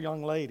another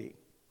young lady,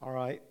 all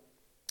right?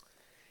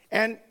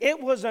 And it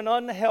was an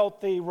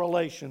unhealthy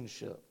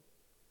relationship.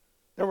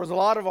 There was a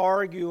lot of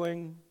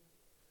arguing.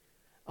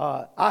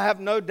 I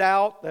have no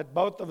doubt that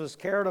both of us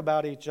cared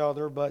about each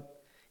other,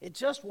 but it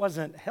just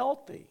wasn't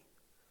healthy.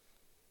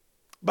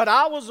 But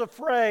I was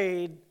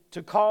afraid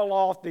to call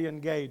off the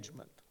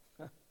engagement.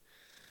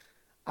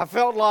 I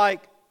felt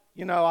like,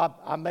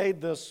 I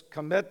made this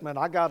commitment.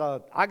 I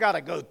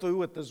gotta go through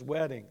with this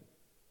wedding.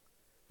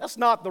 That's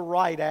not the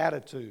right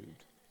attitude.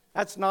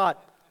 That's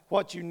not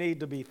what you need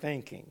to be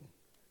thinking.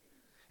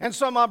 And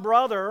so my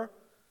brother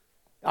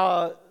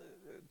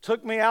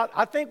took me out.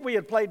 I think we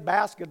had played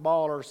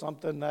basketball or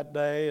something that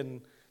day,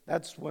 and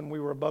that's when we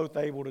were both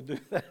able to do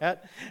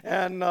that.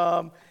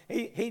 And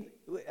he,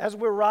 as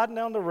we were riding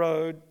down the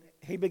road,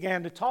 he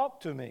began to talk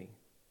to me.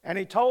 And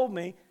he told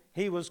me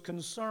he was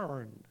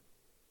concerned.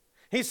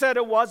 He said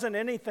it wasn't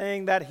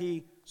anything that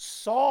he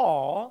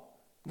saw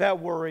that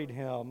worried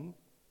him.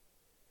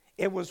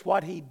 It was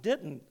what he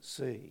didn't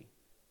see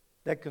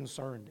that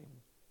concerned him.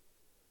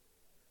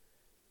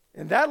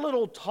 And that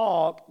little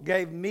talk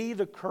gave me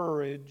the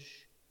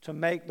courage to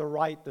make the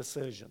right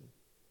decision.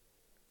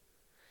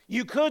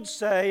 You could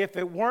say, if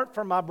it weren't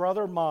for my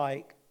brother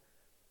Mike,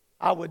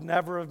 I would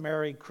never have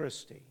married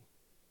Christy.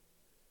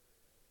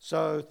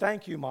 So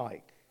thank you,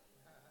 Mike.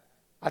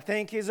 I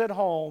think he's at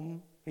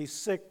home. He's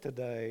sick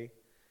today.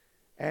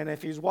 And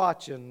if he's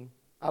watching,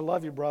 I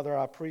love you, brother.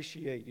 I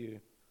appreciate you.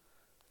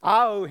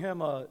 I owe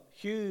him a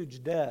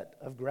huge debt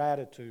of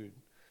gratitude.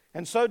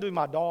 And so do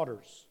my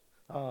daughters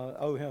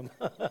owe him.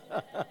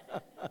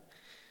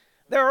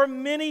 There are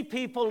many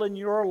people in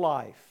your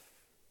life,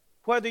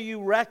 whether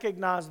you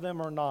recognize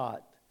them or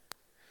not,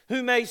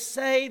 who may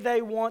say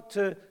they want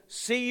to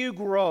see you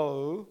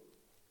grow,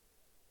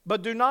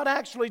 but do not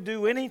actually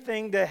do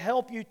anything to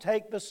help you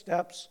take the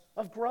steps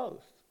of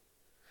growth.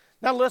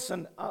 Now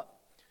listen,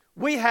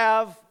 we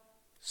have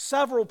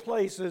several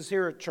places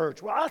here at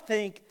church where I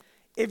think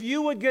if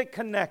you would get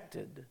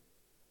connected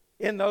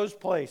in those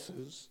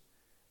places,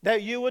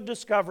 that you would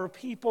discover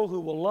people who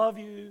will love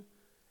you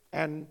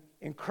and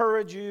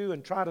encourage you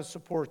and try to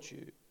support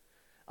you.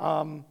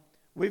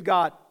 We've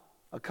got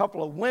a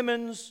couple of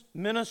women's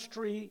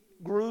ministry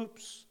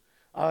groups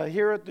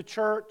here at the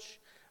church.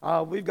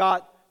 We've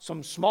got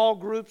some small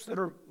groups that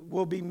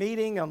will be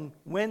meeting on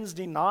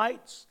Wednesday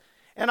nights.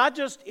 And I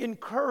just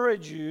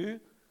encourage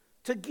you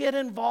to get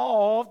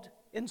involved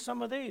in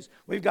some of these.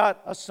 We've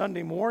got a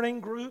Sunday morning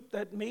group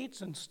that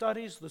meets and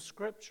studies the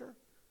Scripture.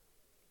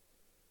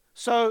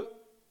 So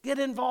get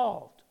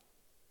involved.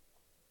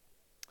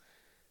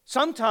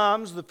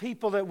 Sometimes the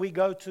people that we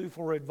go to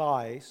for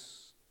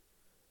advice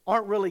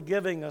aren't really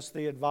giving us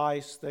the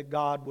advice that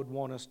God would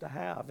want us to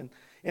have. And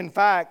in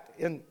fact,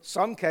 in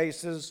some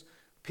cases,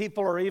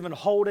 people are even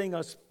holding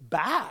us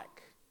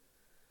back.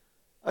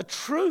 A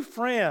true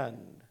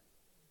friend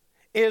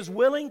is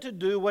willing to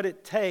do what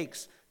it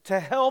takes to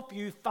help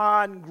you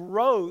find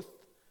growth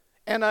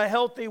in a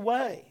healthy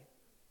way.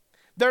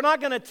 They're not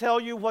going to tell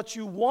you what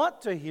you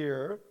want to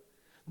hear.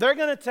 They're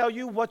going to tell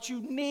you what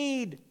you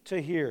need to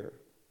hear.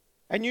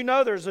 And you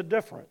know there's a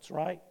difference,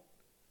 right?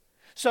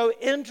 So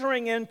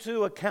entering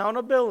into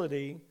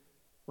accountability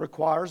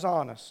requires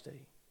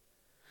honesty.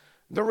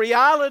 The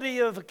reality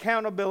of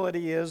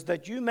accountability is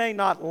that you may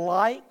not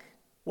like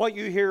what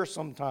you hear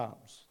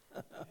sometimes.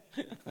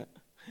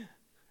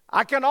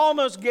 I can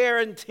almost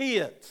guarantee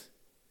it.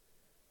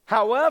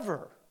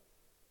 However,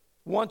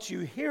 once you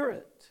hear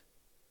it,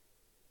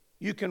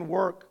 you can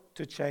work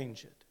to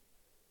change it.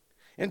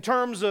 In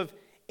terms of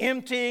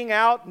emptying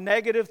out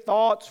negative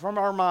thoughts from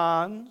our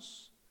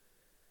minds,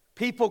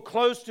 people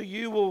close to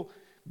you will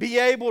be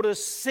able to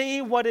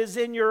see what is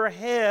in your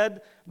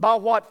head by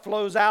what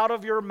flows out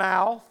of your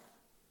mouth.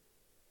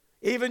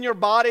 Even your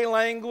body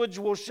language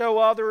will show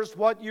others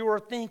what you are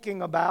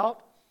thinking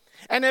about.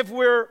 And if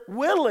we're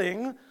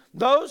willing,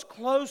 those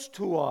close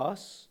to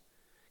us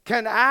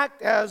can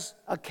act as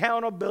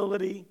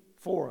accountability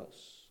for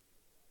us.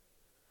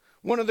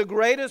 One of the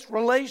greatest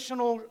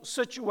relational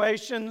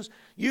situations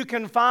you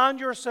can find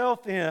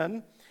yourself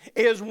in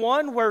is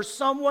one where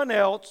someone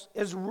else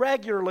is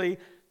regularly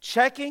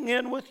checking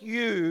in with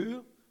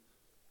you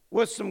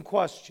with some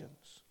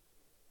questions.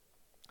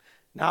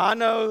 Now, I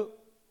know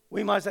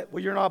we might say,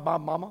 well, you're not my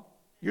mama.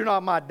 You're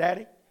not my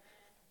daddy.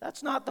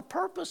 That's not the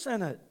purpose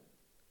in it.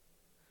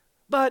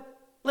 But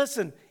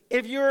listen,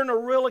 if you're in a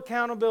real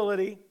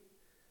accountability,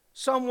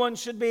 someone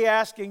should be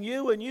asking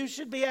you and you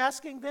should be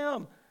asking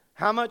them,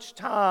 how much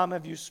time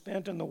have you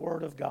spent in the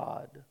Word of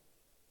God?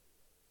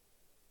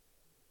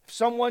 If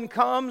someone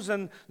comes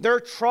and they're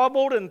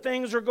troubled and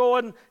things are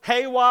going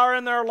haywire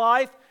in their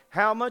life,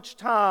 how much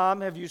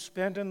time have you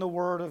spent in the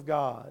Word of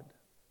God?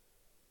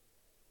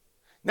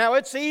 Now,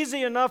 it's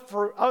easy enough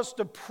for us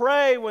to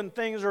pray when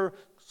things are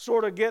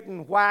sort of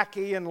getting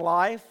wacky in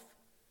life,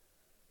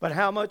 but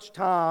how much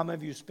time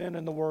have you spent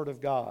in the Word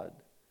of God?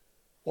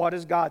 What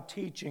is God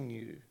teaching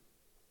you?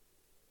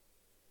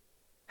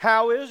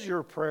 How is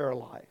your prayer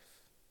life?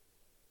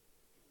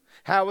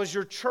 How is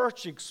your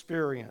church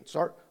experience?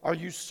 Are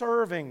you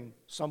serving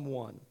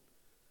someone?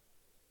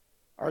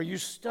 Are you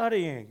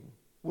studying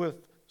with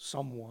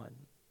someone?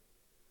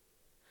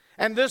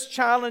 And this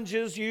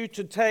challenges you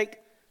to take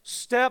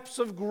steps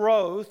of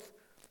growth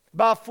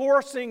by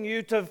forcing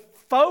you to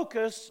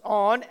focus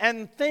on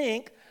and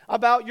think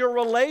about your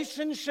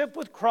relationship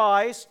with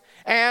Christ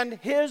and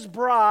His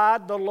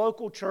bride, the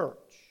local church.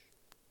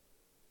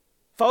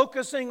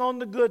 Focusing on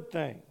the good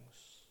things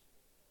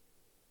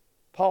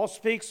Paul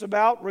speaks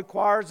about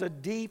requires a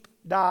deep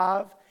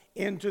dive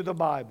into the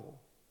Bible.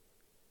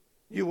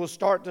 You will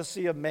start to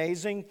see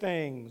amazing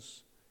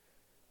things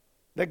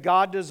that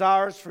God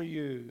desires for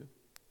you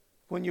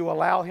when you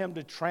allow Him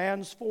to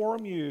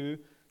transform you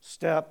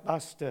step by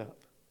step.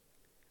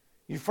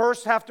 You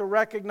first have to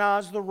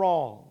recognize the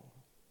wrong,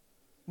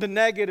 the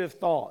negative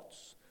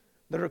thoughts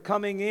that are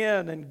coming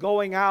in and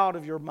going out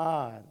of your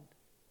mind.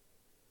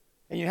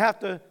 And you have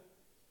to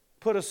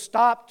put a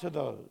stop to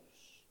those.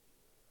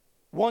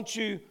 Once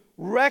you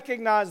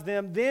recognize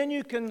them, then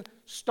you can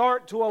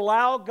start to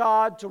allow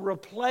God to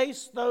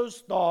replace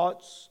those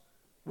thoughts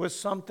with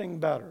something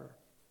better.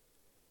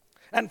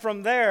 And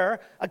from there,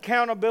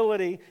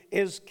 accountability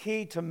is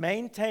key to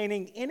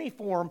maintaining any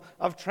form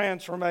of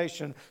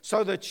transformation.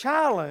 So the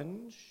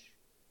challenge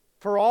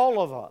for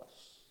all of us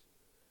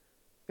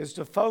is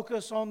to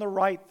focus on the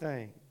right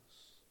things.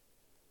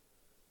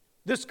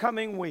 This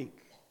coming week,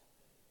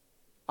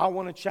 I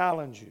want to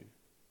challenge you.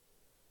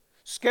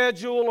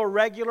 Schedule a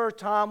regular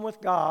time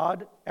with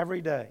God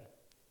every day.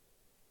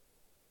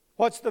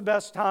 What's the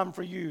best time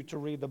for you to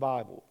read the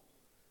Bible?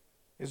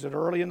 Is it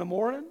early in the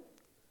morning?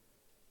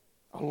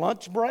 A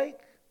lunch break?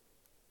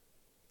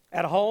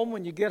 At home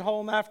when you get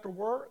home after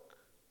work?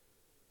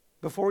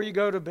 Before you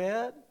go to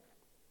bed?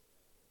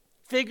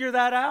 Figure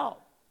that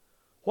out.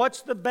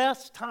 What's the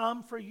best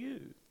time for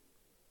you?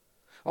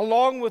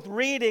 Along with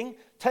reading,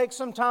 take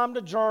some time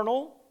to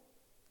journal,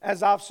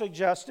 as I've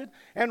suggested,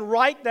 and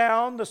write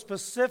down the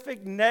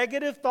specific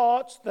negative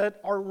thoughts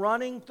that are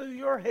running through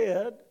your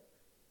head.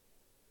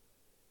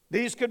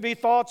 These could be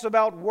thoughts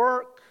about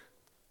work,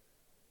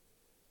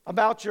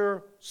 about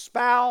your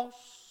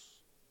spouse,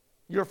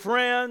 your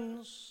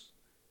friends,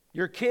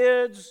 your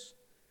kids,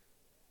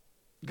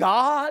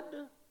 God,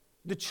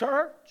 the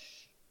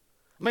church.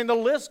 I mean, the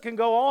list can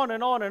go on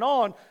and on and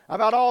on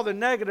about all the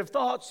negative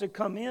thoughts that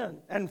come in.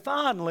 And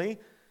finally,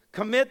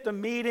 commit to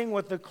meeting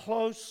with a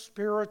close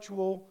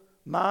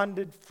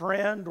spiritual-minded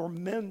friend or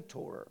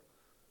mentor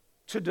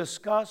to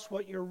discuss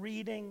what you're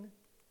reading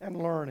and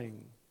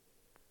learning.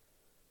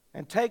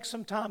 And take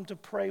some time to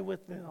pray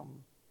with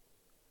them.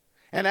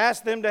 And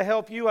ask them to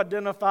help you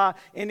identify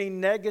any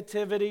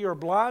negativity or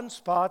blind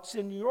spots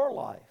in your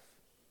life.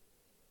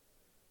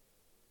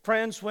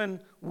 Friends,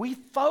 when we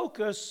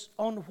focus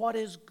on what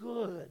is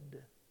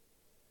good,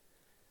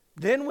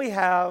 then we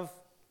have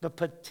the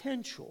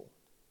potential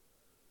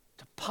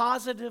to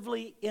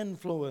positively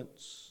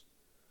influence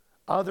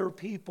other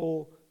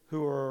people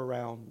who are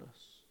around us.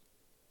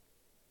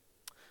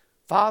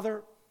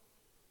 Father,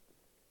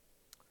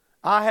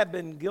 I have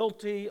been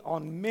guilty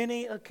on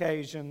many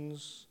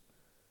occasions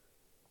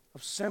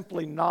of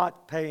simply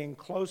not paying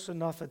close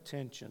enough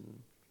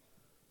attention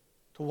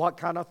to what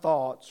kind of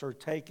thoughts are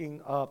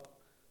taking up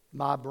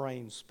my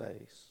brain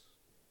space.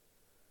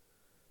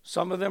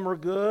 Some of them are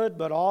good,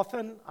 but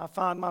often I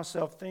find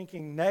myself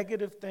thinking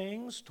negative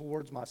things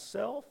towards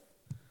myself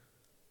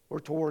or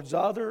towards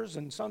others,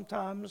 and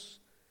sometimes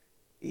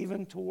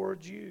even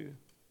towards you.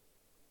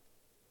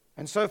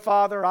 And so,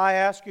 Father, I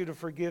ask you to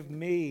forgive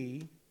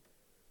me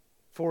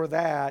for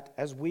that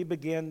as we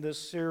begin this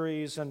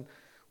series, and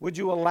would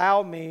you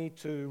allow me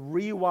to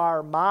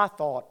rewire my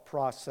thought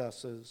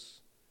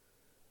processes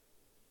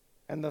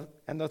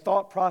and the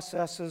thought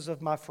processes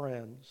of my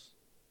friends.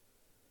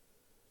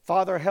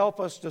 Father, help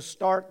us to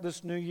start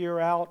this new year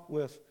out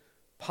with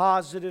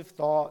positive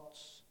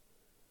thoughts.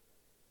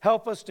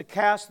 Help us to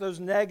cast those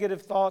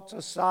negative thoughts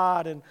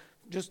aside and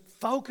just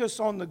focus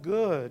on the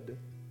good.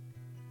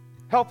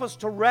 Help us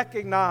to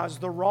recognize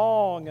the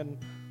wrong and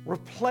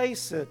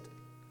replace it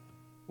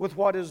with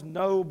what is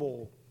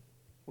noble,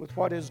 with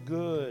what is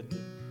good,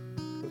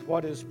 with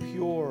what is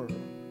pure.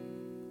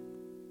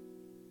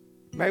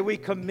 May we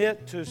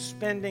commit to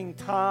spending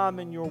time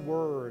in your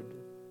word,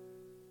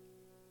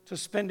 to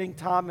spending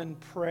time in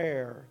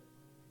prayer,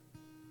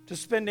 to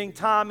spending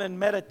time in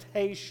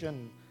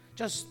meditation,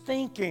 just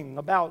thinking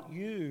about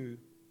you.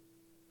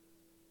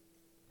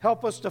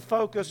 Help us to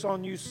focus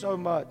on you so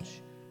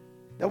much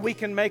that we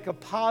can make a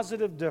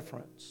positive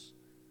difference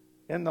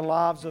in the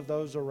lives of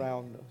those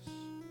around us.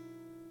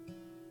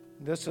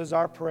 This is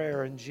our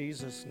prayer in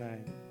Jesus'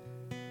 name.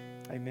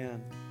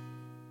 Amen.